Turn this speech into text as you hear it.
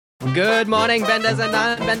Good morning, benders and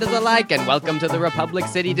non-benders alike, and welcome to the Republic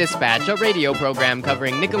City Dispatch, a radio program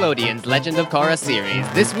covering Nickelodeon's Legend of Korra series.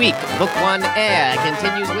 This week, Book 1 Air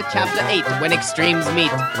continues with Chapter 8, When Extremes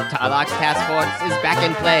Meet. Tarlok's task force is back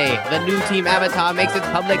in play, the new Team Avatar makes its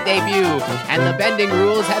public debut, and the bending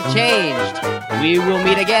rules have changed. We will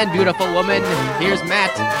meet again, beautiful woman. Here's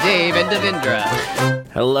Matt, Dave, and Devindra.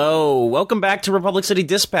 Hello, welcome back to Republic City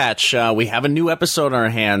Dispatch. We have a new episode on our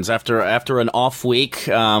hands after an off week,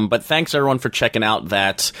 but thanks everyone for checking out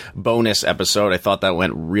that bonus episode. I thought that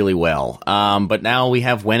went really well. But now we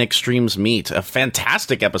have When Extremes Meet, a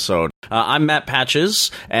fantastic episode. I'm Matt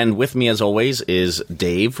Patches, and with me as always is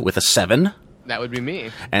Dave with a 7. That would be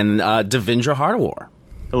me. And Devindra Hardawar.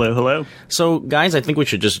 Hello, hello. So, guys, I think we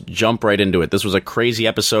should just jump right into it. This was a crazy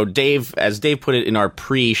episode. Dave, as Dave put it in our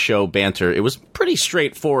pre-show banter, it was pretty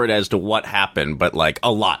straightforward as to what happened, but, like, a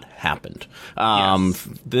lot happened. Yes.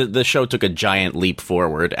 The show took a giant leap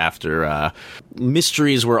forward after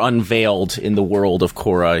mysteries were unveiled in the world of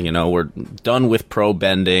Korra. You know, we're done with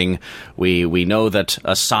pro-bending. We know that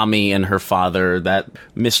Asami and her father, that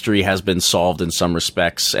mystery has been solved in some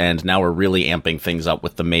respects, and now we're really amping things up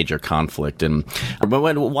with the major conflict. And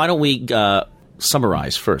why don't we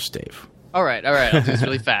summarize first, Dave? All right, I'll do this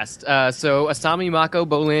really fast. So Asami, Mako,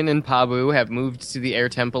 Bolin, and Pabu have moved to the Air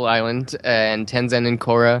Temple Island, and Tenzin and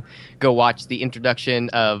Korra go watch the introduction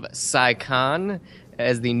of Sai Khan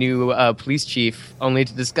as the new police chief, only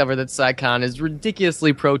to discover that Sai Khan is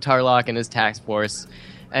ridiculously pro-Tarlok and his task force.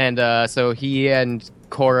 And so he and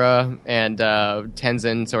Korra and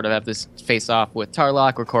Tenzin sort of have this face-off with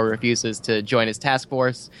Tarlok, where Korra refuses to join his task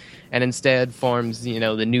force, and instead forms,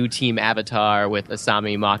 the new Team Avatar with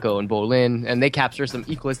Asami, Mako, and Bolin, and they capture some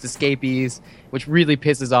Equalist escapees, which really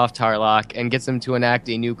pisses off Tarlok and gets him to enact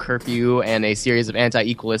a new curfew and a series of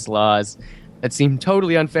anti-Equalist laws that seem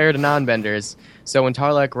totally unfair to non-benders. So when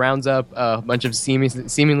Tarlok rounds up a bunch of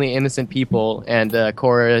seemingly innocent people and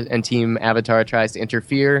Korra and Team Avatar tries to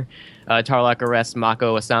interfere, Tarlok arrests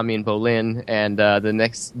Mako, Asami, and Bolin, and the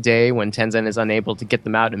next day, when Tenzin is unable to get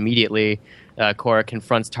them out immediately, Korra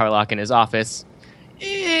confronts Tarlok in his office.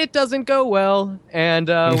 It doesn't go well, and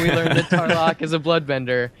we learn that Tarlok is a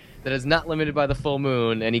bloodbender that is not limited by the full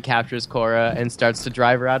moon, and he captures Korra and starts to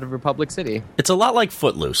drive her out of Republic City. It's a lot like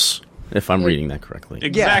Footloose, if I'm reading that correctly.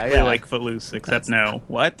 Exactly Yeah. like Footloose, except no.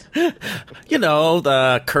 What? The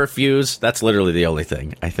curfews, that's literally the only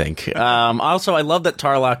thing, I think. Also, I love that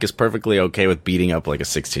Tarlok is perfectly okay with beating up like a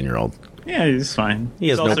 16-year-old. Yeah, he's fine. He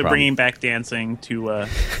has he's no also problem. bringing back dancing to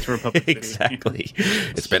Republic City. Exactly.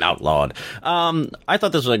 It's been outlawed. I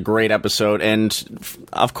thought this was a great episode, and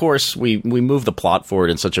of course, we move the plot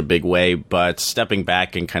forward in such a big way, but stepping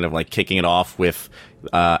back and kind of like kicking it off with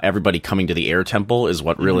everybody coming to the Air Temple is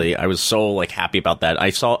what really, I was so like happy about that.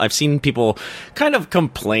 I've seen people kind of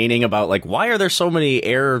complaining about like, why are there so many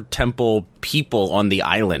Air Temple people on the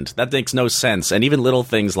island? That makes no sense. And even little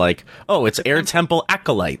things like, oh, it's Air Temple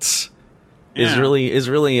acolytes. Is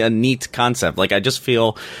really a neat concept. Like, I just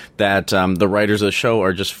feel that the writers of the show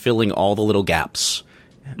are just filling all the little gaps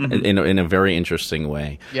in a very interesting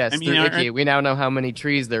way. Yes, through Ikki, we now know how many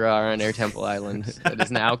trees there are on Air Temple Island. That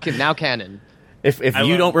is now canon. If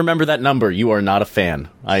you don't remember that number, you are not a fan.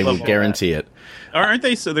 I will guarantee it. Aren't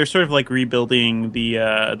they? So they're sort of like rebuilding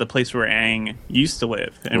the place where Aang used to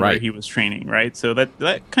live and where he was training, right? So that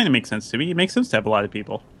kind of makes sense to me. It makes sense to have a lot of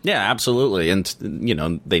people. Yeah, absolutely. And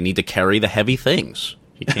they need to carry the heavy things.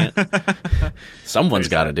 You can't. Someone's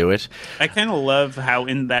got to do it. I kind of love how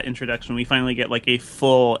in that introduction we finally get like a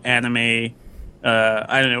full anime.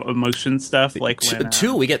 Emotion stuff. Like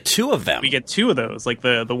when, we get two of them. We get two of those. Like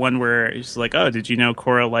the one where it's like, oh, did you know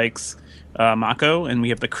Korra likes Mako? And we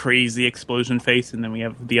have the crazy explosion face, and then we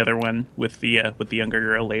have the other one with the younger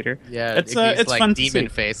girl later. Yeah, it's like fun demon to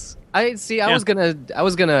see. face. I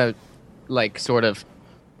was gonna like sort of.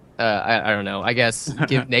 I don't know. I guess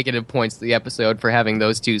give negative points to the episode for having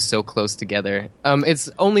those two so close together. It's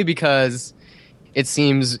only because it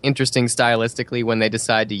seems interesting stylistically when they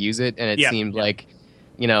decide to use it, and it seemed like,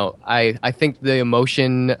 I think the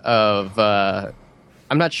emotion of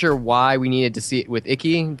I'm not sure why we needed to see it with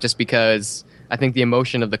Ikki, just because I think the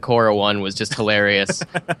emotion of the Korra one was just hilarious,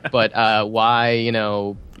 but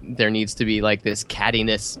why there needs to be like this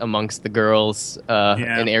cattiness amongst the girls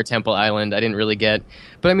in Air Temple Island, I didn't really get.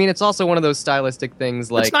 But I mean, it's also one of those stylistic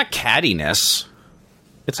things. Like, it's not cattiness.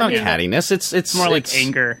 It's not cattiness. It's more like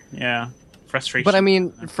anger. Yeah. Frustration. But I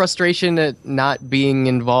mean, frustration at not being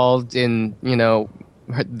involved in,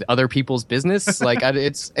 other people's business. Like,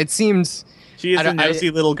 it seems. She is a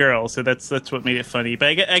nosy little girl, so that's what made it funny.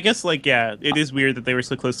 But I guess, it is weird that they were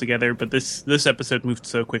so close together. But this episode moved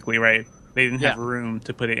so quickly, right? They didn't have room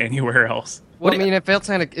to put it anywhere else. Well, I mean, it felt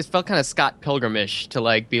kind of Scott Pilgrim-ish to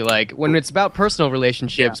like be like, when it's about personal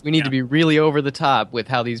relationships, we need to be really over the top with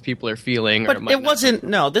how these people are feeling. But it wasn't.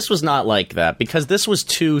 No, this was not like that, because this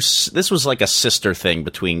was like a sister thing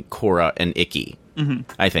between Korra and Ikki.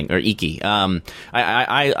 I think, or Ikki.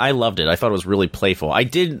 I loved it. I thought it was really playful. I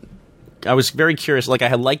was very curious. Like, I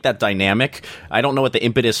had liked that dynamic. I don't know what the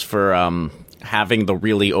impetus for having the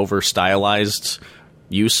really over stylized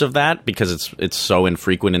use of that, because it's so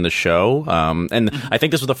infrequent in the show. And I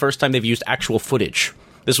think this was the first time they've used actual footage.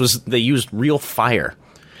 They used real fire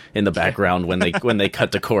in the background when they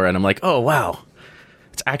cut to Korra, and I'm like, oh wow,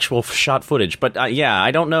 it's actual shot footage. But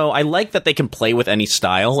I don't know. I like that they can play with any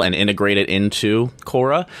style and integrate it into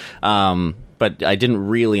Korra. But I didn't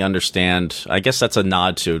really understand. I guess that's a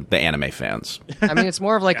nod to the anime fans. I mean, it's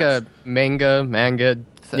more of like a manga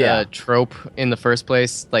trope in the first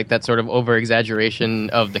place, like that sort of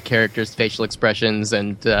over-exaggeration of the characters' facial expressions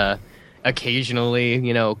and occasionally,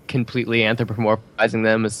 completely anthropomorphizing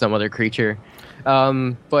them as some other creature.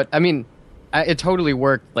 But, I mean, it totally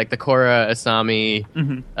worked. Like, the Korra Asami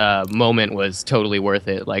moment was totally worth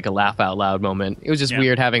it, like a laugh-out-loud moment. It was just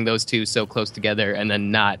weird having those two so close together and then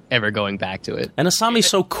not ever going back to it. And Asami's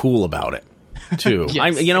so cool about it, too.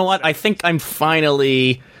 Yes. You know what? I think I'm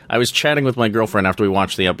finally... I was chatting with my girlfriend after we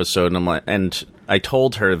watched the episode, and I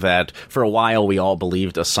told her that for a while we all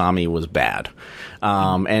believed Asami was bad.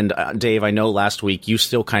 And Dave, I know last week you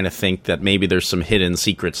still kind of think that maybe there's some hidden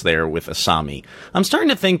secrets there with Asami. I'm starting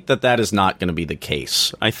to think that is not going to be the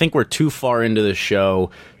case. I think we're too far into the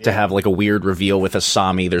show to have like a weird reveal with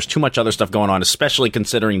Asami. There's too much other stuff going on, especially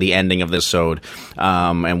considering the ending of this episode.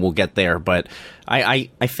 And we'll get there, but I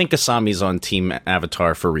think Asami's on Team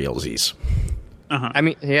Avatar for realsies. I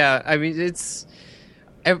mean, it's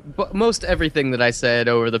most everything that I said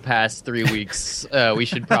over the past 3 weeks. We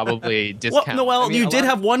should probably discount. You did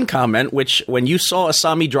have one comment, which when you saw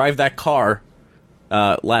Asami drive that car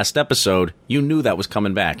last episode, you knew that was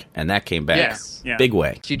coming back, and that came back. Yes. Yeah. Big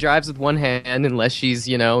way. She drives with one hand unless she's,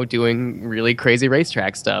 doing really crazy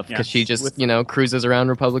racetrack stuff, because she just, cruises around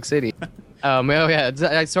Republic City.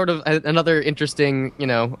 I sort of, another interesting,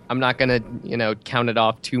 I'm not going to, count it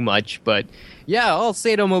off too much, but all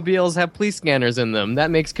Sato-mobiles have police scanners in them. That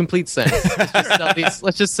makes complete sense.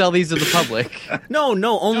 Let's just sell these to the public. No,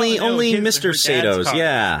 only Mr. Sato's,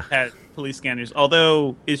 had police scanners.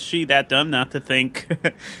 Although, is she that dumb not to think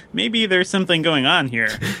maybe there's something going on here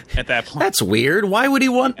at that point? That's weird. Why would he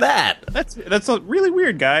want that? That's really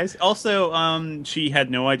weird, guys. Also, she had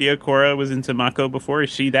no idea Korra was into Mako before. Is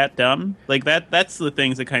she that dumb? Like that's the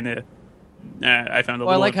things that kind of I found a little.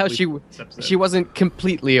 I like how she wasn't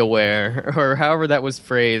completely aware, or however that was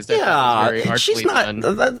phrased. She's not.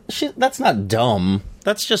 That's not dumb.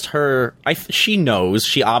 That's just her. She knows.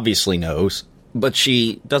 She obviously knows. But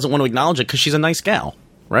she doesn't want to acknowledge it because she's a nice gal,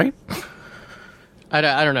 right? I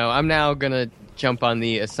don't know. I'm now going to jump on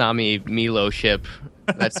the Asami Milo ship.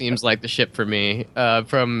 That seems like the ship for me.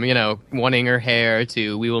 From, wanting her hair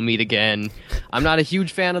to we will meet again. I'm not a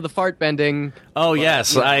huge fan of the fart bending. Oh,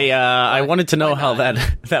 yes. I wanted to know how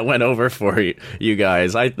that went over for you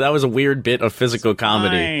guys. That was a weird bit of physical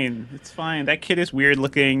comedy. It's fine. That kid is weird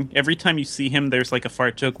looking. Every time you see him, there's like a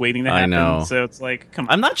fart joke waiting to happen. I know. So it's like, come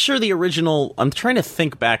on. I'm not sure I'm trying to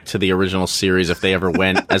think back to the original series if they ever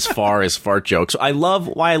went as far as fart jokes. I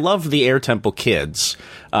love the Air Temple kids.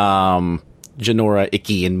 Jinora,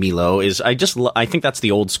 Ikki, and Milo I think that's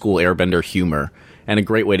the old school Airbender humor, and a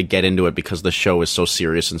great way to get into it because the show is so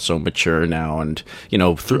serious and so mature now. And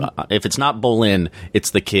if it's not Bolin,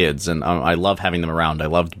 it's the kids, and I love having them around. I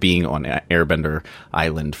loved being on Airbender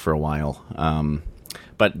Island for a while.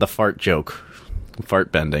 But the fart joke,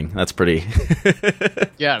 fart bending, that's pretty.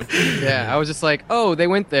 yeah. I was just like, oh, they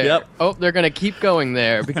went there. Yep. Oh, they're gonna keep going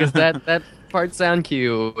there because that fart sound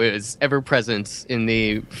cue is ever present in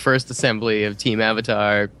the first assembly of Team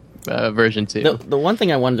Avatar version 2. The one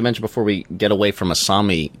thing I wanted to mention before we get away from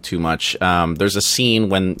Asami too much, there's a scene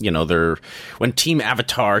when when Team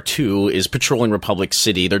Avatar 2 is patrolling Republic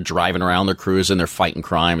City. They're driving around, they're cruising, they're fighting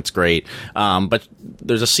crime. It's great. But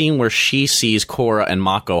there's a scene where she sees Korra and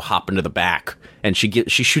Mako hop into the back, and she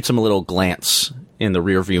shoots him a little glance in the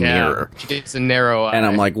rearview mirror. She gets a narrow eye. And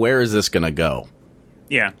I'm like, where is this gonna go?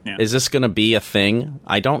 Yeah. Is this going to be a thing?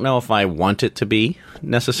 I don't know if I want it to be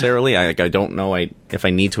necessarily. I don't know if I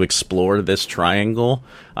need to explore this triangle.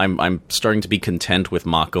 I'm starting to be content with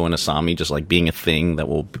Mako and Asami just like being a thing that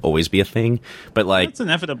will always be a thing. But like, it's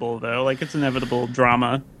inevitable though. Like it's inevitable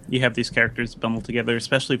drama. You have these characters bundled together,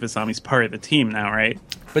 especially if Asami's part of the team now, right?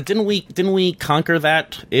 But didn't we conquer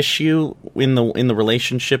that issue in the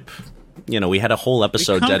relationship we had a whole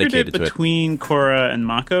episode dedicated to it. Between Korra and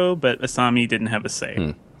Mako, but Asami didn't have a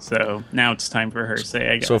say. So now it's time for her to say,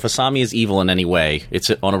 I guess. So if Asami is evil in any way, it's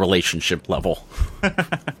on a relationship level.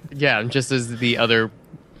 Yeah, just as the other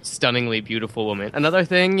stunningly beautiful woman. Another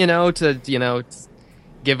thing, to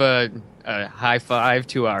give a high five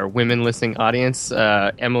to our women listening audience.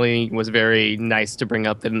 Emily was very nice to bring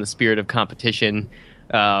up that in the spirit of competition,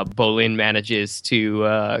 Bolin manages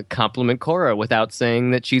to compliment Korra without saying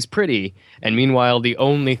that she's pretty. And meanwhile, the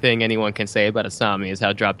only thing anyone can say about Asami is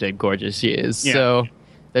how drop-dead gorgeous she is. Yeah. So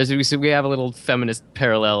we have a little feminist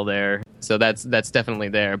parallel there. So that's definitely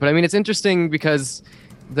there. But I mean, it's interesting because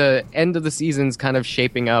the end of the season's kind of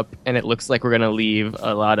shaping up, and it looks like we're going to leave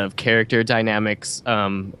a lot of character dynamics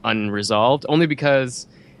unresolved, only because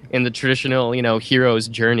in the traditional, hero's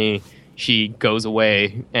journey, she goes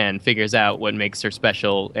away and figures out what makes her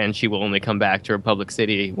special, and she will only come back to Republic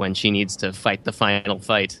City when she needs to fight the final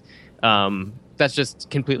fight. That's just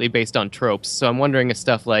completely based on tropes. So I'm wondering if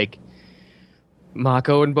stuff like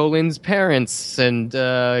Mako and Bolin's parents and,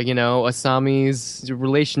 Asami's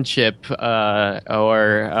relationship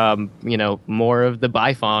or more of the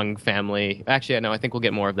Baifong family. Actually, I think we'll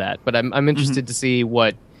get more of that. But I'm interested to see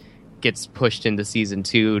what gets pushed into season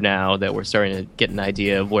 2 now that we're starting to get an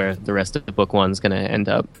idea of where the rest of the book 1's going to end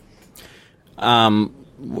up.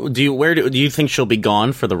 Do you think she'll be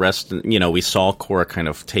gone for the rest? We saw Korra kind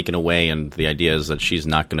of taken away, and the idea is that she's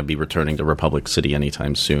not going to be returning to Republic City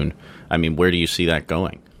anytime soon. I mean, where do you see that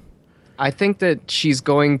going? I think that she's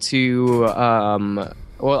going to.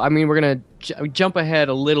 We're going to jump ahead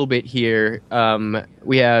a little bit here.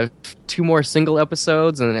 We have 2 more single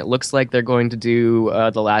episodes, and it looks like they're going to do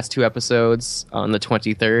the last 2 episodes on the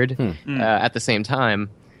 23rd at the same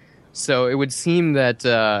time. So it would seem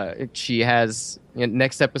that she has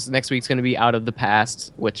next week's going to be Out of the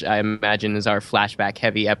Past, which I imagine is our flashback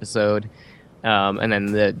heavy episode, and then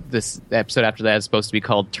the episode after that is supposed to be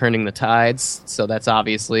called Turning the Tides. So that's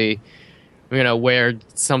obviously where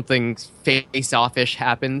something face-off-ish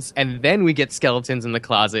happens, and then we get Skeletons in the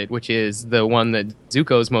Closet, which is the one that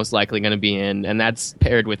Zuko's most likely going to be in, and that's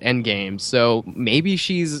paired with Endgame. So maybe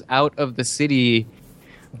she's out of the city,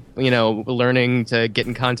 learning to get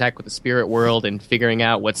in contact with the spirit world and figuring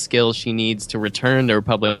out what skills she needs to return to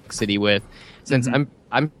Republic City with. Since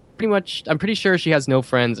I'm pretty sure she has no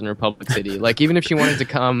friends in Republic City. Like, even if she wanted to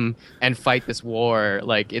come and fight this war,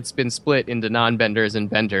 like, it's been split into non-benders and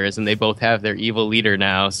benders, and they both have their evil leader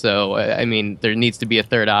now. So, I mean, there needs to be a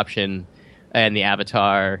third option, and the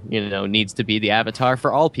Avatar, needs to be the Avatar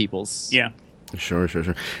for all peoples. Yeah. Sure.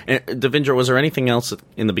 And, Devindra, was there anything else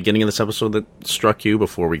in the beginning of this episode that struck you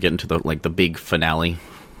before we get into the big finale?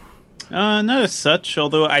 Not as such,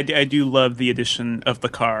 although I do love the addition of the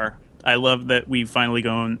car. I love that we've finally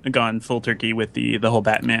gone full turkey with the whole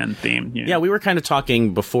Batman theme. Yeah, we were kind of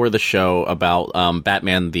talking before the show about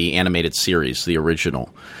Batman, the animated series, the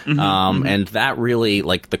original. And that really,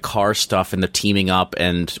 the car stuff and the teaming up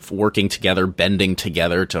and working together, bending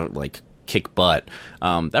together to, kick butt.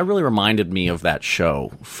 That really reminded me of that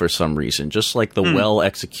show for some reason. Just the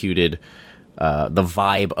well-executed, the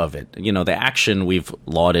vibe of it. The action we've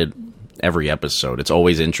lauded every episode. It's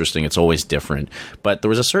always interesting. It's always different. But there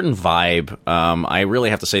was a certain vibe. I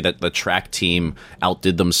really have to say that the track team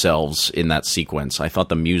outdid themselves in that sequence. I thought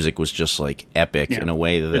the music was just epic in a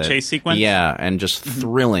way that the chase sequence. Yeah, and just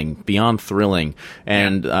thrilling, beyond thrilling.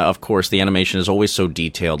 And of course, the animation is always so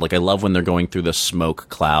detailed. I love when they're going through the smoke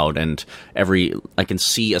cloud, and I can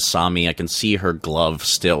see Asami. I can see her glove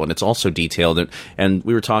still, and it's also detailed. And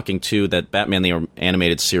we were talking too that Batman the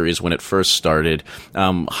animated series, when it first started,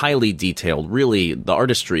 highly detailed. Really, the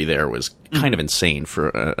artistry there was kind of insane for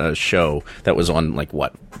a show that was on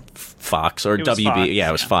Fox or WB. Fox, yeah,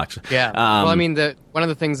 it was Fox. Yeah. One of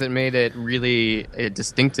the things that made it really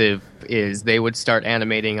distinctive is they would start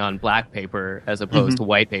animating on black paper as opposed to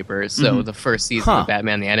white paper. So the first season of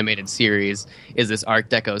Batman the Animated Series is this Art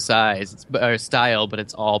Deco style, but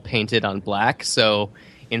it's all painted on black. So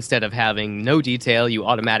instead of having no detail, you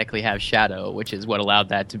automatically have shadow, which is what allowed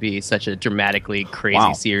that to be such a dramatically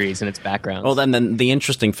crazy series in its background. Well, then the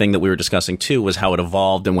interesting thing that we were discussing, too, was how it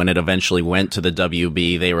evolved, and when it eventually went to the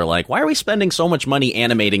WB, they were like, why are we spending so much money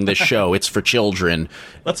animating this show? It's for children.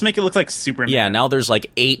 Let's make it look like Superman. Yeah, now there's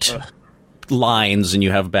 8 lines and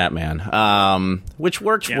you have Batman, which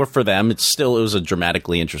worked for them. It was a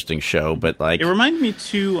dramatically interesting show, but it reminded me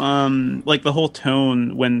too, the whole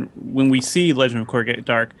tone when we see Legend of Korra get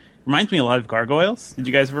dark reminds me a lot of Gargoyles. Did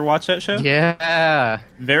you guys ever watch that show? Yeah,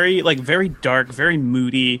 very dark, very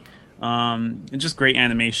moody. And just great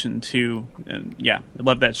animation too. And yeah, I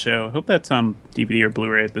love that show. I hope that's DVD or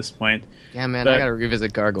Blu-ray at this point. Yeah, man, But- I gotta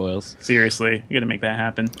revisit Gargoyles. Seriously, you got to make that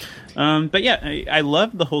happen. But yeah, I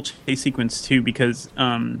love the whole chase sequence too because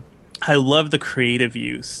I love the creative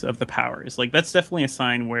use of the powers. Like that's definitely a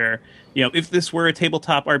sign where if this were a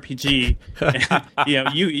tabletop RPG,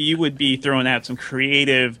 you would be throwing out some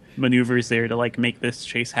creative maneuvers there to like make this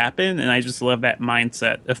chase happen. And I just love that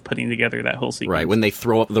mindset of putting together that whole sequence. Right, when they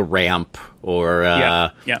throw up the ramp, or Yeah.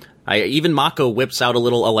 even Mako whips out a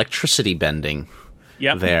little electricity bending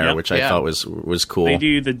there, which I thought was cool. They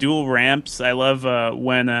do the dual ramps. I love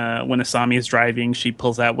when Asami is driving, she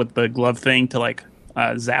pulls out with the glove thing to like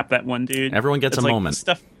zap that one dude. Everyone gets It's a like moment.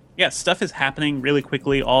 Stuff is happening really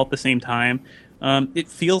quickly all at the same time. It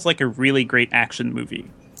feels like a really great action movie.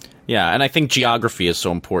 Yeah, and I think geography is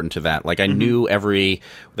so important to that. Like I knew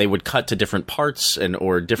they would cut to different parts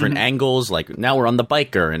or different angles. Like now we're on the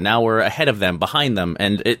biker, and now we're ahead of them, behind them,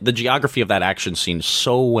 and the geography of that action scene is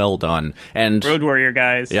so well done. And Road Warrior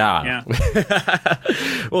guys. Yeah.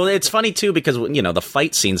 Well, it's funny too because the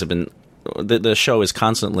fight scenes have been. The show is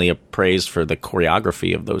constantly praised for the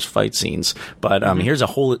choreography of those fight scenes, but here's a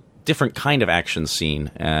whole different kind of action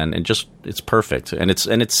scene, and it's perfect, and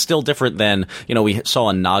it's still different than we saw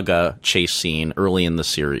a Naga chase scene early in the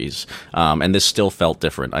series, and this still felt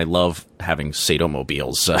different. I love having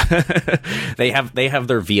Sadomobiles. They have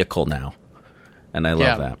their vehicle now, and I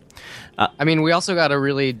love that. I mean, we also got a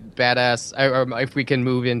really badass. Or if we can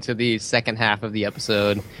move into the second half of the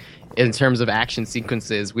episode, in terms of action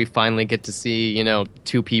sequences, we finally get to see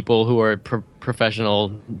two people who are professional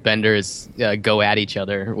benders go at each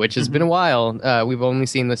other, which has been a while. We've only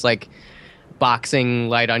seen this like boxing,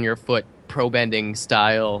 light on your foot, pro bending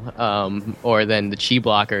style, or then the chi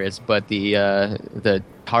blockers, but the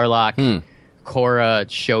Tarlok Korra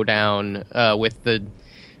showdown with the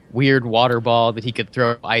weird water ball that he could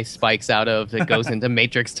throw ice spikes out of that goes into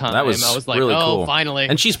Matrix time. That was I was like, really oh, cool. finally.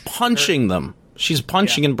 And she's punching them. She's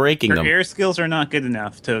punching and breaking Her them. air skills are not good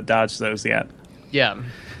enough to dodge those yet. Yeah.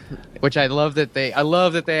 Which I love that they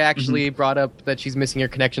actually brought up that she's missing her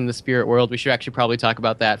connection to the spirit world. We should actually probably talk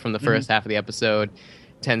about that from the first half of the episode.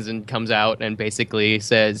 Tenzin comes out and basically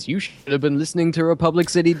says, "You should have been listening to Republic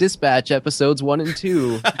City Dispatch episodes 1 and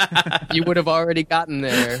 2. You would have already gotten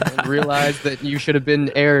there and realized that you should have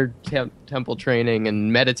been air temple training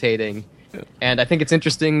and meditating." And I think it's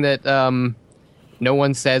interesting that no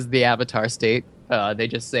one says the Avatar state. They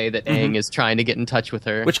just say that Aang is trying to get in touch with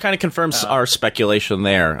her. Which kind of confirms our speculation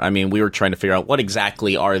there. I mean, we were trying to figure out what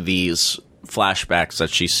exactly are these flashbacks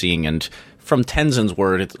that she's seeing, and from Tenzin's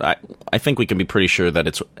word, I think we can be pretty sure that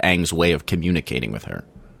it's Aang's way of communicating with her.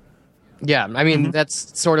 Yeah, I mean,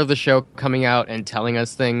 that's sort of the show coming out and telling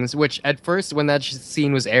us things, which at first, when that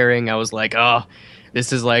scene was airing, I was like, oh,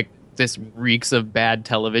 this reeks of bad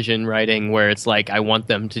television writing where it's like, I want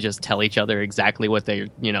them to just tell each other exactly what they're,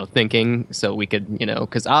 thinking, so we could,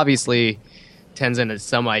 because obviously Tenzin has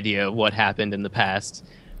some idea of what happened in the past.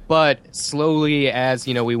 But slowly, as,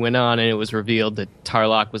 we went on and it was revealed that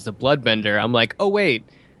Tarlok was the bloodbender, I'm like, oh, wait.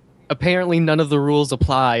 Apparently none of the rules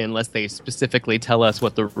apply unless they specifically tell us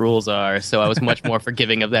what the rules are, so I was much more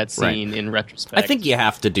forgiving of that scene in retrospect. I think you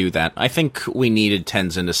have to do that. I think we needed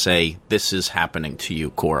Tenzin to say, this is happening to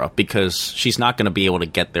you, Korra, because she's not going to be able to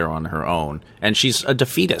get there on her own. And she's a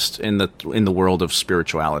defeatist in the world of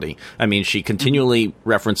spirituality. I mean, she continually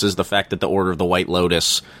references the fact that the Order of the White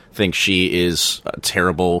Lotus thinks she is a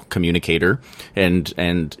terrible communicator and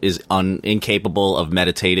is incapable of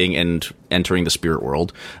meditating and entering the spirit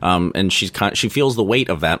world. And she feels the weight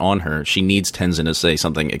of that on her. She needs Tenzin to say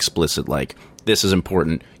something explicit like, this is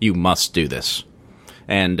important, you must do this.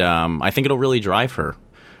 And I think it'll really drive her.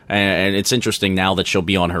 And it's interesting now that she'll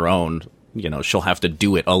be on her own. She'll have to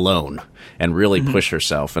do it alone and really push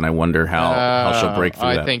herself. And I wonder how she'll break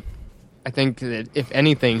through that. I think that if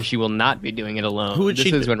anything, she will not be doing it alone. This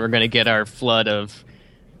is when we're going to get our flood of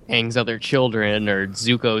Aang's other children or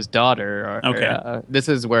Zuko's daughter. This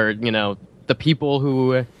is where, the people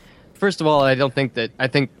who... First of all, I think,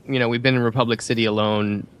 we've been in Republic City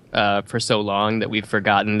alone for so long that we've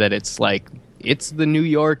forgotten that it's the New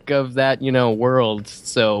York of that, world.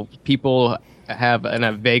 So people have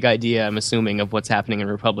a vague idea, I'm assuming, of what's happening in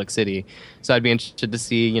Republic City. So I'd be interested to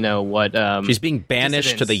see, what... She's being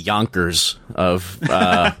banished to the Yonkers of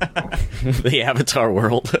the Avatar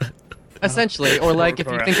world. Essentially. Or if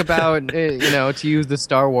you think about, to use the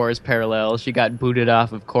Star Wars parallel, she got booted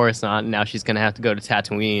off of Coruscant, and now she's going to have to go to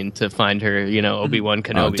Tatooine to find her, Obi-Wan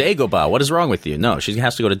Kenobi. Dagobah, what is wrong with you? No, she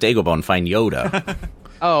has to go to Dagobah and find Yoda.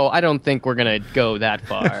 Oh, I don't think we're gonna go that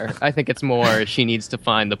far. I think it's more she needs to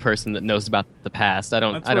find the person that knows about the past. That's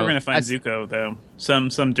where we're gonna find Zuko, though. Some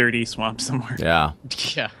dirty swamp somewhere. Yeah.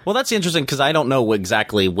 Yeah. Well, that's interesting because I don't know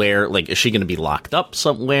exactly where. Like, is she going to be locked up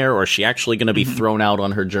somewhere, or is she actually going to be thrown out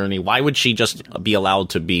on her journey? Why would she just be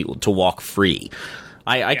allowed to walk free?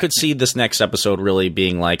 I could see this next episode really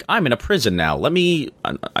being like, I'm in a prison now.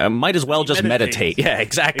 I might as well just meditate. Yeah,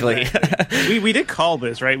 exactly. we did call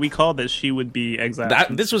this, right? We called this she would be exiled.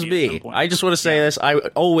 This was me. I just want to say this. I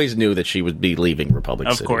always knew that she would be leaving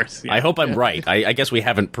Republic City. Of course. Yeah. I hope I'm right. I guess we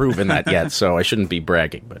haven't proven that yet, so I shouldn't be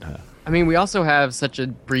bragging. But I mean, we also have such a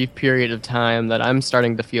brief period of time that I'm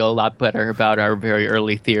starting to feel a lot better about our very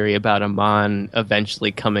early theory about Amon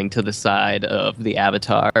eventually coming to the side of the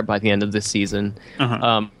Avatar by the end of this season.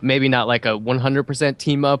 Maybe not like a 100%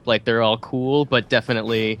 team up, like they're all cool, but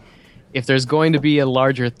definitely if there's going to be a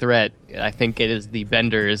larger threat, I think it is the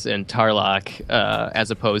Benders and Tarlok as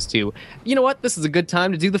opposed to, you know what, this is a good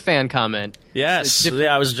time to do the fan comment. Yes,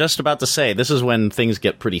 I was just about to say, this is when things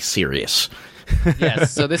get pretty serious.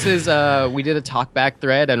 Yes, so this is, we did a talkback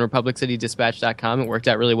thread on RepublicCityDispatch.com. It worked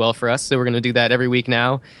out really well for us, so we're going to do that every week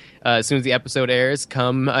now. As soon as the episode airs,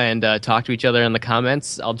 come and talk to each other in the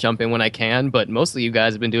comments. I'll jump in when I can, but mostly you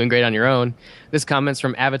guys have been doing great on your own. This comment's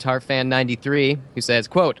from AvatarFan93, who says,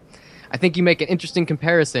 quote, I think you make an interesting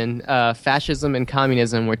comparison. Fascism and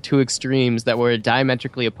communism were two extremes that were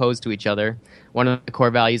diametrically opposed to each other. One of the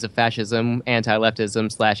core values of fascism,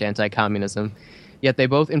 anti-leftism/anti-communism. Yet they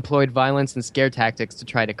both employed violence and scare tactics to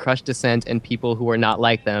try to crush dissent and people who were not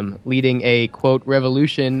like them, leading a, quote,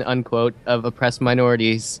 revolution, unquote, of oppressed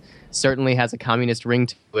minorities certainly has a communist ring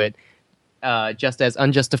to it, just as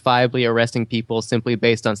unjustifiably arresting people simply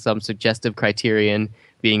based on some suggestive criterion,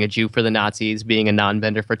 being a Jew for the Nazis, being a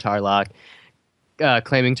non-bender for Tarlok,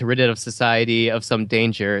 claiming to rid it of society of some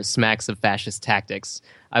danger, smacks of fascist tactics.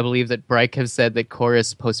 I believe that Breik has said that Korra is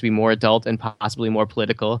supposed to be more adult and possibly more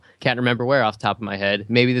political. Can't remember where off the top of my head.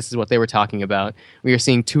 Maybe this is what they were talking about. We are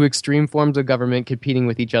seeing two extreme forms of government competing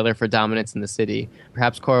with each other for dominance in the city.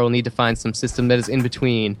 Perhaps Korra will need to find some system that is in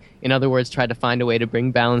between. In other words, try to find a way to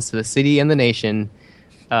bring balance to the city and the nation.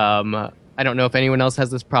 I don't know if anyone else has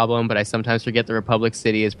this problem, but I sometimes forget the Republic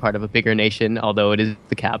City is part of a bigger nation, although it is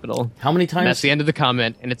the capital. How many times? And that's the end of the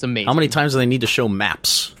comment, and it's amazing. How many times do they need to show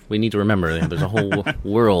maps? We need to remember there's a whole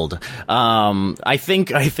world. I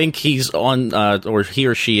think he's on, or he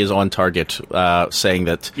or she is on target, saying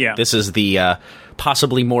that this is the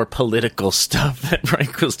possibly more political stuff that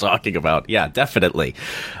Frank was talking about. Yeah, definitely.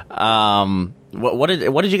 What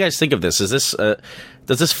did you guys think of this? Is this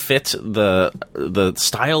does this fit the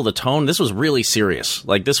style, the tone? This was really serious.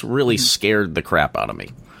 Like, this really scared the crap out of me.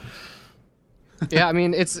 Yeah, I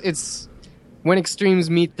mean, it's when extremes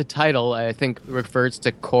meet the title, I think refers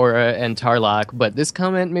to Korra and Tarlok, but this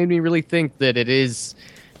comment made me really think that it is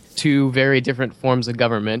two very different forms of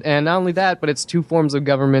government. And not only that, but it's two forms of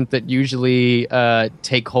government that usually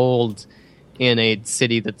take hold in a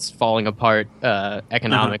city that's falling apart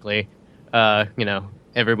economically. You know,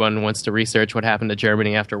 everyone wants to research what happened to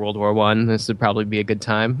Germany after World War I. This would probably be a good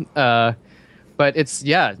time. But it's,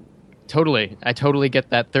 yeah, totally. I totally get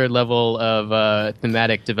that third level of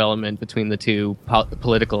thematic development between the two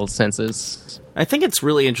political senses. I think it's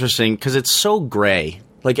really interesting because it's so gray.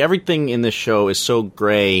 Like, everything in this show is so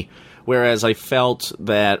gray, whereas I felt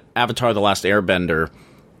that Avatar: The Last Airbender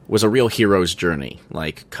was a real hero's journey.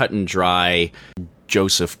 Like, cut and dry,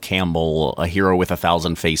 Joseph Campbell, A Hero with a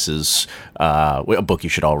Thousand Faces, a book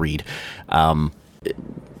you should all read,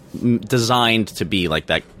 designed to be like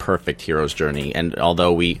that perfect hero's journey. And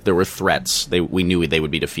although there were threats, we knew they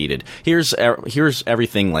would be defeated. Here's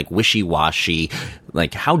everything like wishy-washy.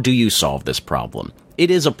 Like, how do you solve this problem?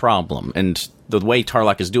 It is a problem, and the way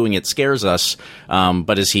Tarlok is doing it scares us,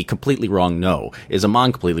 but is he completely wrong? No. Is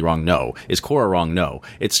Amon completely wrong? No. Is Korra wrong? No.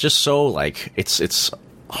 It's just so, like, it's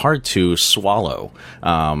hard to swallow,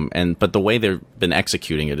 but the way they've been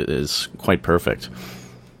executing it is quite perfect.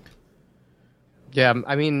 Yeah,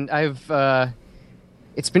 I mean,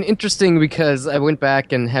 it's been interesting because I went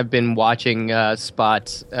back and have been watching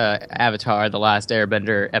Spot Avatar: The Last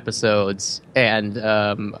Airbender episodes, and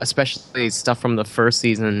especially stuff from the first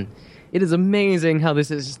season. It is amazing how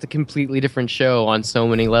this is just a completely different show on so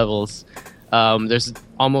many levels. There's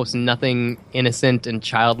almost nothing innocent and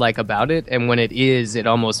childlike about it, and when it is, it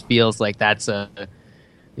almost feels like that's the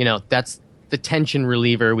tension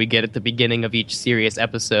reliever we get at the beginning of each serious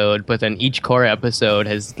episode, but then each core episode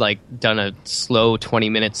has like done a slow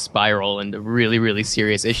 20-minute spiral into really, really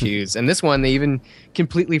serious issues. And this one, they even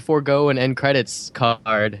completely forego an end credits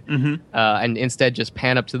card, and instead just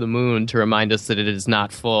pan up to the moon to remind us that it is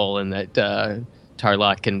not full and that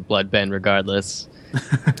Tarlok can bloodbend regardless.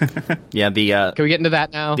 Yeah, Can we get into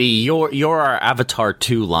that now? the you're our Avatar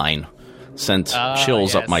 2 line sent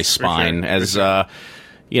chills up yes, my for spine sure, as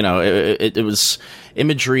you know, it was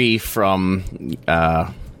imagery from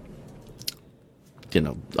you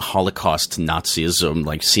know, Holocaust Nazism,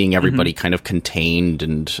 like seeing everybody kind of contained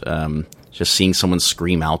and just seeing someone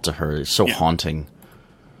scream out to her is so haunting.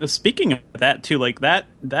 Speaking of that too, like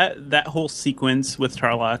that whole sequence with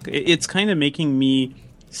Tarlok, it's kind of making me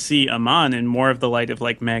see Amon in more of the light of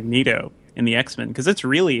like Magneto in the X-Men, because it's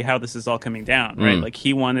really how this is all coming down, right? Like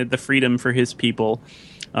he wanted the freedom for his people.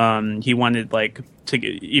 He wanted like to,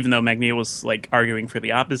 even though Magneto was like arguing for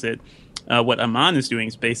the opposite, what Amon is doing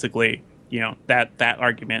is basically, you know, that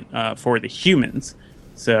argument for the humans.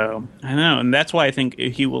 So I don't know, and that's why I think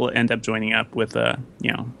he will end up joining up with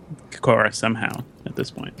you know, Korra somehow at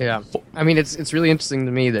this point. Yeah, I mean, it's really interesting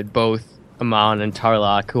to me that both Amon and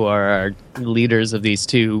Tarlok, who are our leaders of these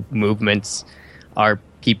two movements, are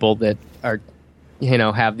people that are, you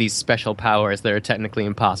know, have these special powers that are technically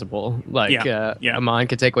impossible. Like Amon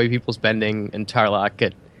could take away people's bending, and Tarlok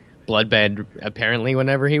could bloodbend apparently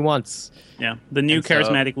whenever he wants. Yeah, the new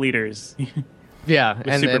charismatic leaders. Yeah, with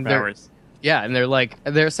and superpowers. Yeah, and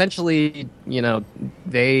they're essentially, you know,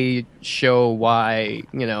 they show why,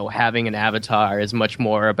 you know, having an avatar is much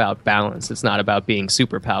more about balance. It's not about being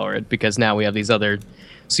superpowered, because now we have these other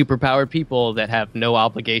superpowered people that have no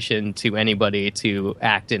obligation to anybody to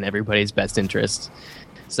act in everybody's best interest.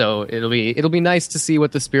 So it'll be nice to see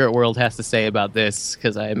what the spirit world has to say about this,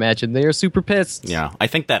 because I imagine they are super pissed. Yeah, I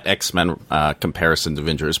think that X-Men comparison to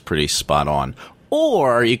Avenger is pretty spot on.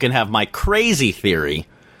 Or you can have my crazy theory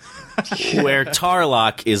where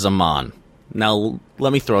Tarlok is Amon. Now,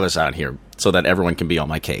 let me throw this out here so that everyone can be on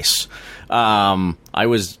my case. I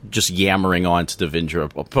was just yammering on to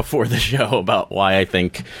Devindra before the show about why I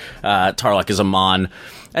think Tarlok is Amon.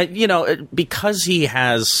 You know, because he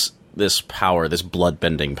has this power, this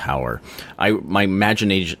blood-bending power, my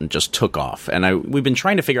imagination just took off. And we've been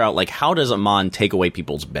trying to figure out, like, how does Amon take away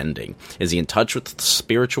people's bending? Is he in touch with the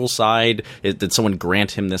spiritual side? Did someone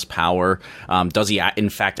grant him this power? Does he, in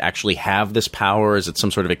fact, actually have this power? Is it some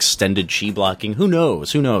sort of extended chi blocking? Who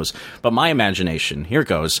knows? Who knows? But my imagination, here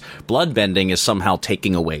goes, blood-bending is somehow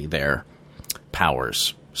taking away their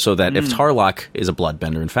powers. So that if Tarlok is a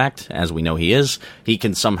bloodbender, in fact, as we know he is, he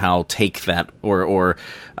can somehow take that or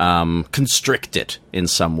constrict it in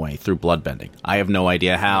some way through bloodbending. I have no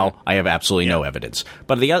idea how. I have absolutely no evidence.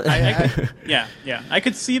 But the other, I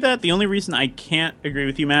could see that. The only reason I can't agree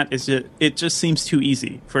with you, Matt, is that it just seems too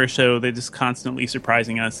easy for a show that is constantly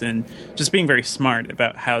surprising us and just being very smart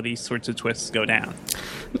about how these sorts of twists go down.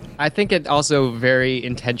 I think it also very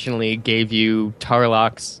intentionally gave you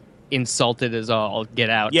Tarlok's insulted as all get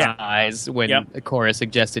out eyes when Korra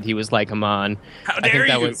suggested he was like Amon. How dare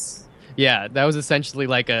you? That was essentially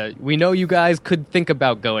like we know you guys could think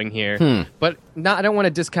about going here, but I don't want to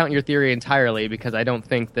discount your theory entirely, because I don't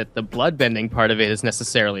think that the bloodbending part of it is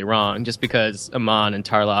necessarily wrong, just because Amon and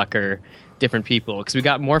Tarlok are different people. Because we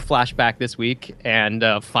got more flashback this week, and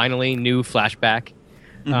finally new flashback.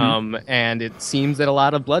 And it seems that a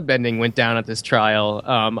lot of bloodbending went down at this trial.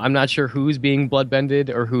 I'm not sure who's being bloodbended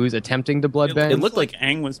or who's attempting to bloodbend. It looked like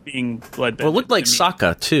Aang was being bloodbended. Well, it looked like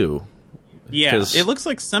Sokka, too. Yeah, it looks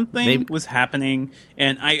like something was happening.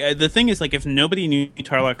 And the thing is, like, if nobody knew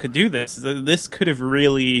Tarlok could do this, this could have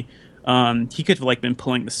really... he could have like been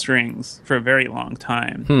pulling the strings for a very long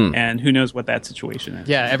time, and who knows what that situation is.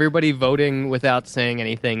 Yeah, everybody voting without saying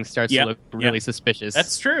anything starts to look really suspicious.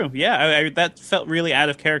 That's true. Yeah, that felt really out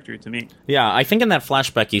of character to me. Yeah, I think in that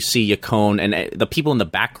flashback you see Yakone and the people in the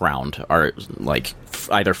background are like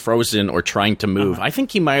either frozen or trying to move. I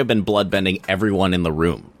think he might have been bloodbending everyone in the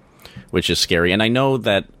room, which is scary. And I know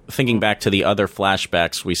that thinking back to the other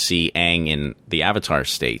flashbacks, we see Aang in the Avatar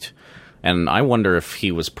state. And I wonder if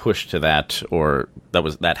he was pushed to that, or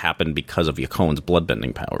that happened because of Yakone's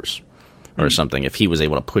bloodbending powers, or something. If he was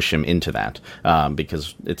able to push him into that,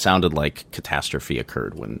 because it sounded like catastrophe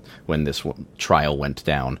occurred when this trial went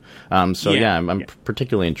down. I'm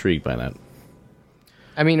particularly intrigued by that.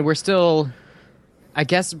 I mean, we're still, I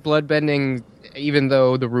guess, bloodbending. Even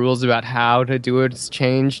though the rules about how to do it's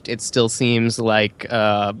changed, it still seems like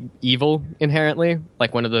evil inherently,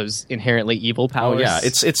 like one of those inherently evil powers. Oh yeah,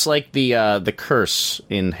 it's like the curse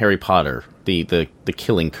in Harry Potter, the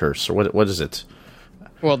killing curse, or what is it?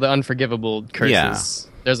 Well, the unforgivable curses.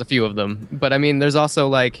 Yeah. There's a few of them, but I mean, there's also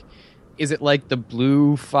like, is it like the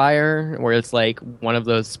blue fire, where it's like one of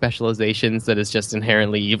those specializations that is just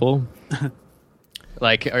inherently evil?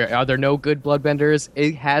 Like, are there no good bloodbenders?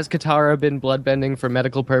 Has Katara been bloodbending for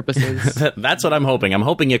medical purposes? That's what I'm hoping. I'm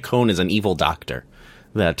hoping Yakone is an evil doctor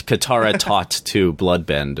that Katara taught to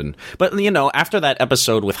bloodbend. But, you know, after that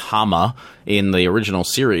episode with Hama in the original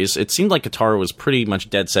series, it seemed like Katara was pretty much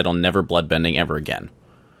dead set on never bloodbending ever again.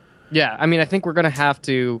 Yeah, I mean, I think we're going to have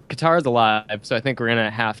to... Katara's alive, so I think we're going to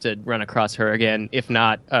have to run across her again, if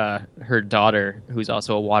not her daughter, who's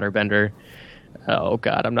also a waterbender. Oh,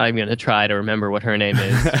 God, I'm not even going to try to remember what her name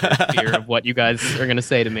is. Fear of what you guys are going to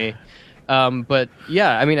say to me. But,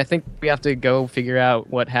 yeah, I mean, I think we have to go figure out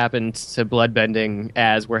what happened to bloodbending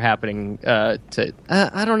as we're happening to...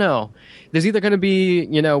 I don't know. There's either going to be,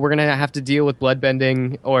 you know, we're going to have to deal with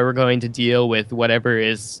bloodbending, or we're going to deal with whatever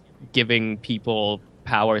is giving people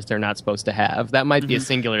powers they're not supposed to have. That might be a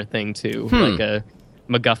singular thing, too, like a...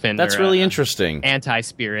 MacGuffin. That's really interesting.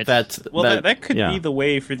 Anti-spirit. That could be the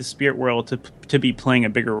way for the spirit world to be playing a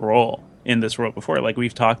bigger role in this world before. Like,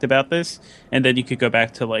 we've talked about this, and then you could go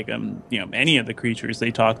back to like any of the creatures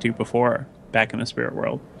they talked to before back in the spirit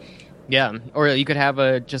world. Yeah, or you could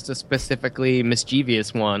have just a specifically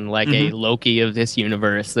mischievous one, like a Loki of this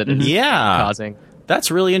universe that is causing. That's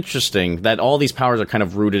really interesting, that all these powers are kind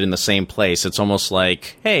of rooted in the same place. It's almost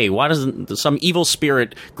like, hey, why doesn't some evil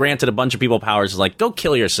spirit granted a bunch of people powers is like, go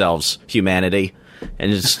kill yourselves, humanity,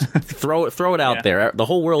 and just throw it out there. The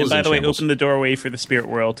whole world is in shambles. By the way, open the doorway for the spirit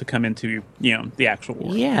world to come into, the actual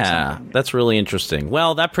world. Yeah, that's really interesting.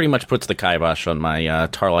 Well, that pretty much puts the kibosh on my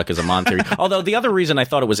Tarlok as a Mon theory. Although the other reason I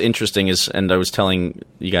thought it was interesting is, and I was telling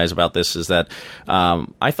you guys about this, is that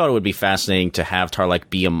I thought it would be fascinating to have Tarlok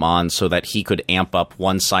be a Mon so that he could amp up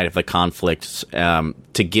one side of the conflict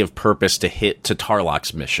to give purpose to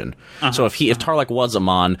Tarlok's mission. So if Tarlok was a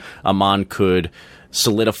Mon could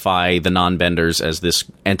solidify the non-benders as this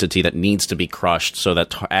entity that needs to be crushed, so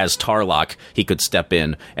that as Tarlok, he could step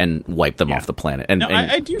in and wipe them off the planet. And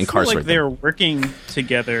I do feel like they're working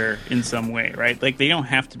together in some way, right? Like, they don't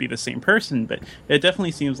have to be the same person, but it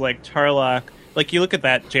definitely seems like Tarlok... Like, you look at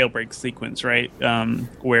that jailbreak sequence, right?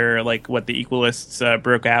 Where, like, the Equalists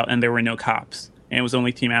broke out and there were no cops. And it was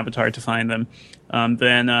only Team Avatar to find them.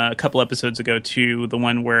 Then a couple episodes ago, too, the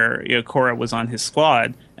one where Korra was on his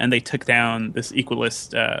squad and they took down this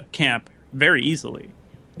Equalist camp very easily.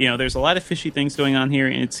 There's a lot of fishy things going on here,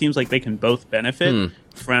 and it seems like they can both benefit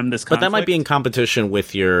from this conflict. But that might be in competition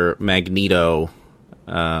with your Magneto,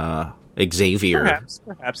 Xavier.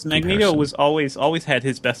 Perhaps. Magneto was always had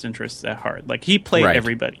his best interests at heart. Like, he played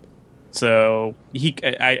everybody. So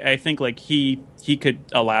I think like he could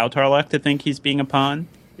allow Tarlok to think he's being a pawn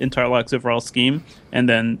in Tarlok's overall scheme, and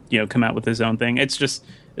then come out with his own thing. It's just,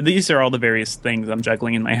 these are all the various things I'm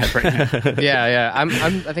juggling in my head right now. Yeah.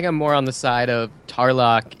 I think I'm more on the side of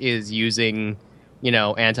Tarlok is using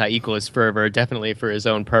anti-equalist fervor definitely for his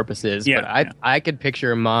own purposes. But I could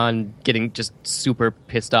picture Mon getting just super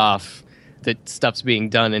pissed off that stuff's being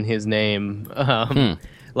done in his name.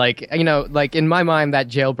 Like, like in my mind, that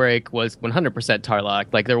jailbreak was 100% Tarlok.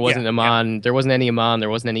 Like, there wasn't there wasn't any Amon, there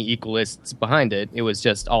wasn't any Equalists behind it. It was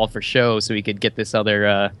just all for show so he could get this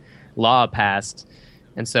other law passed.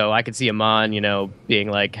 And so I could see Amon, being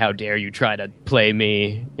like, how dare you try to play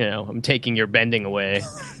me? I'm taking your bending away.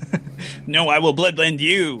 No, I will bloodbend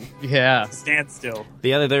you. Yeah. Stand still.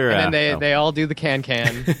 The other, and then they all do the can,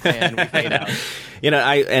 and we fade out.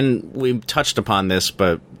 And we touched upon this,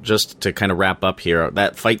 but just to kind of wrap up here,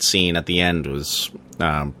 that fight scene at the end was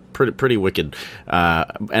pretty wicked.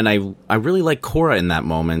 And I really like Korra in that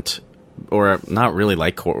moment, or not really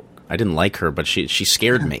like Korra. I didn't like her, but she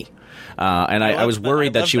scared me. And I was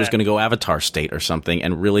worried that she was going to go Avatar state or something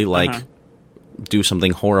and really do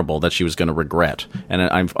something horrible that she was going to regret. And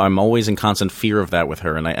I'm always in constant fear of that with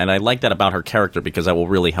her. And I like that about her character, because that will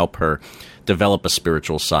really help her develop a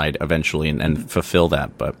spiritual side eventually and fulfill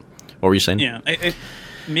that. But what were you saying? Yeah,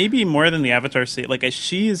 maybe more than the Avatar state. Like,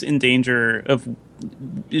 she is in danger of...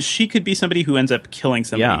 She could be somebody who ends up killing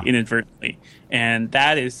somebody inadvertently. And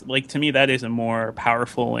that is, like, to me, that is a more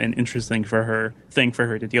powerful and interesting thing for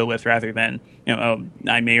her to deal with, rather than,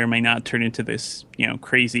 I may or may not turn into this,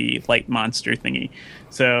 crazy light monster thingy.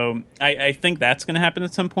 So I think that's going to happen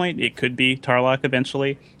at some point. It could be Tarlok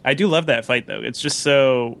eventually. I do love that fight, though. It's just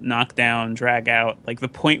so knock down, drag out. Like, the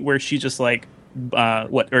point where she just, like,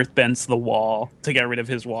 earth bends the wall to get rid of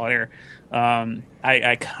his water. I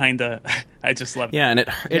just love it. Yeah, and it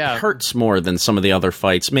hurts more than some of the other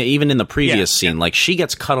fights. Even in the previous scene, like, she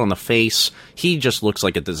gets cut on the face. He just looks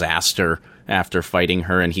like a disaster after fighting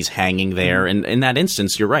her, and he's hanging there. And in that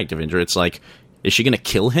instance, you're right, Devindra. It's like, is she going to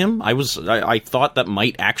kill him? I thought that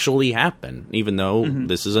might actually happen, even though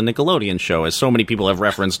this is a Nickelodeon show, as so many people have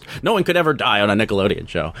referenced. No one could ever die on a Nickelodeon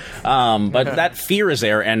show. But that fear is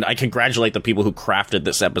there, and I congratulate the people who crafted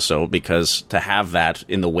this episode, because to have that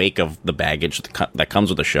in the wake of the baggage that comes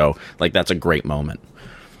with the show, like, that's a great moment.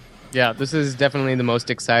 Yeah, this is definitely the most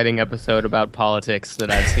exciting episode about politics that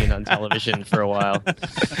I've seen on television for a while.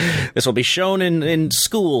 This will be shown in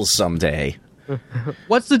schools someday.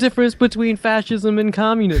 What's the difference between fascism and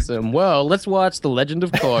communism? Well, let's watch The Legend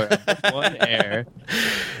of Korra on air.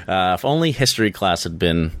 If only history class had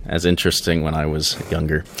been as interesting when I was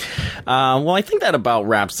younger. Well, I think that about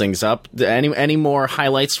wraps things up. Any more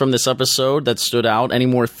highlights from this episode that stood out? Any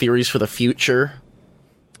more theories for the future?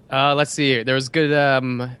 Let's see here. There was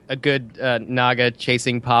a good Naga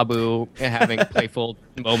chasing Pabu, having playful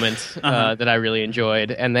moments that I really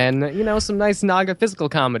enjoyed. And then, some nice Naga physical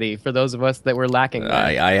comedy for those of us that were lacking that.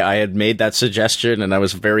 I had made that suggestion, and I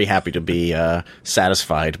was very happy to be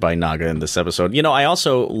satisfied by Naga in this episode. I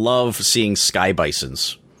also love seeing sky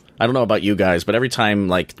bisons. I don't know about you guys, but every time,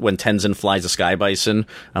 like, when Tenzin flies a sky bison,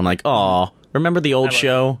 I'm like, aw, remember the old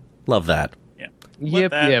show? Love that.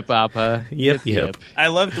 Yip, Appa. Yip. I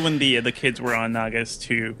loved when the kids were on Nagas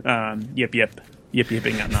too.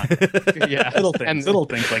 Yipping at Naga. Yeah, little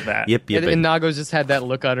things like that. Yip. And Nago's just had that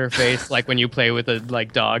look on her face, like when you play with a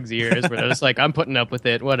dog's ears, where they're just like, "I'm putting up with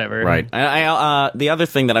it, whatever." Right. The other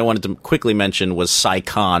thing that I wanted to quickly mention was Sai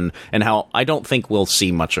Khan, and how I don't think we'll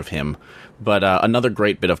see much of him, but another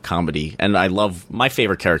great bit of comedy. And my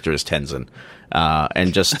favorite character is Tenzin.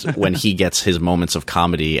 And just when he gets his moments of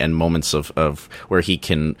comedy and moments of where he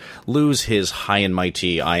can lose his high and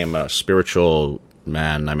mighty, I am a spiritual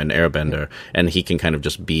man, I'm an airbender, and he can kind of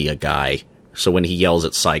just be a guy. So when he yells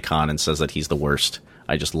at Sai Khan and says that he's the worst,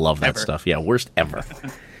 I just love that stuff. Yeah, worst ever.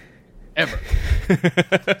 Ever.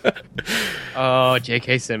 Oh,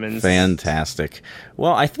 J.K. Simmons. Fantastic.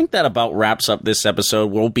 Well, I think that about wraps up this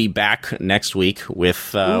episode. We'll be back next week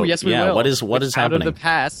with... yes, we will. What is happening? Out of the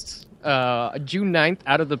past... June 9th,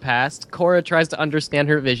 Out of the Past, Korra tries to understand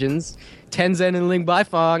her visions. Tenzin and Ling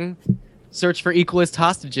Baifong search for Equalist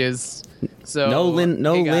hostages. So no Lin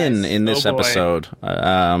in this episode.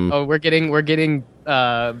 We're getting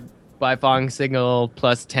Baifong signal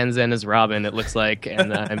plus Tenzin as Robin, it looks like,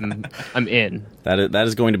 and I'm in. That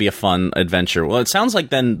is going to be a fun adventure. Well, it sounds like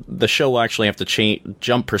then the show will actually have to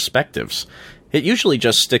jump perspectives. It usually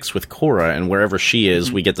just sticks with Korra, and wherever she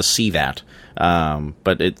is, we get to see that.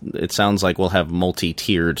 But it sounds like we'll have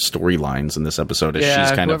multi-tiered storylines in this episode as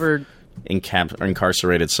she's kind of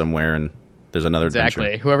incarcerated somewhere, and there's another adventure.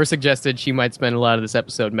 Exactly. Whoever suggested she might spend a lot of this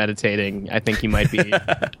episode meditating, I think he might be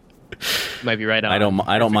right on. I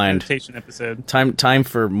don't mind. Meditation episode. Time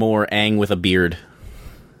for more Aang with a beard.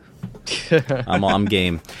 I'm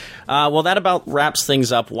game. Well, that about wraps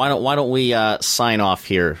things up. Why don't we sign off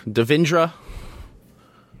here, Devindra?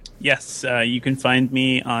 Yes, you can find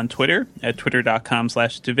me on Twitter at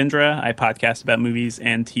twitter.com/Devindra. I podcast about movies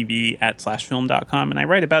and TV at /film.com, and I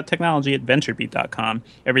write about technology at venturebeat.com.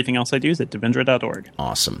 Everything else I do is at devindra.org.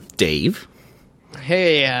 Awesome. Dave?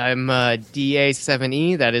 Hey, I'm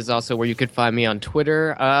DA7E. That is also where you could find me on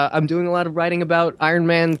Twitter. I'm doing a lot of writing about Iron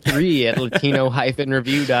Man 3 at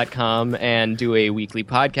latino-review.com, and do a weekly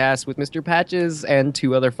podcast with Mr. Patches and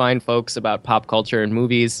two other fine folks about pop culture and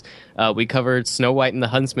movies. We covered Snow White and the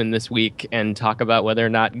Huntsman this week and talk about whether or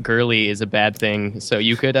not girly is a bad thing. So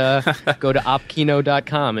you could go to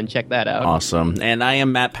opkino.com and check that out. Awesome. And I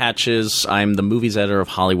am Matt Patches. I'm the movies editor of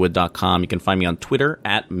Hollywood.com. You can find me on Twitter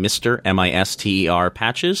at Mr. MISTER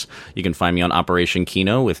Patches. You can find me on Operation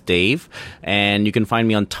Kino with Dave. And you can find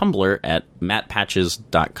me on Tumblr at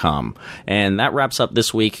mattpatches.com. And that wraps up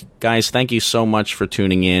this week. Guys, thank you so much for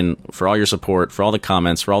tuning in, for all your support, for all the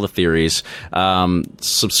comments, for all the theories.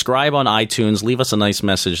 Subscribe on iTunes. Leave us a nice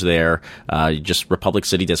message there. Just Republic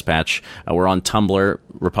City Dispatch. We're on Tumblr,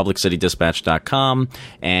 republiccitydispatch.com.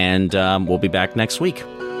 And we'll be back next week.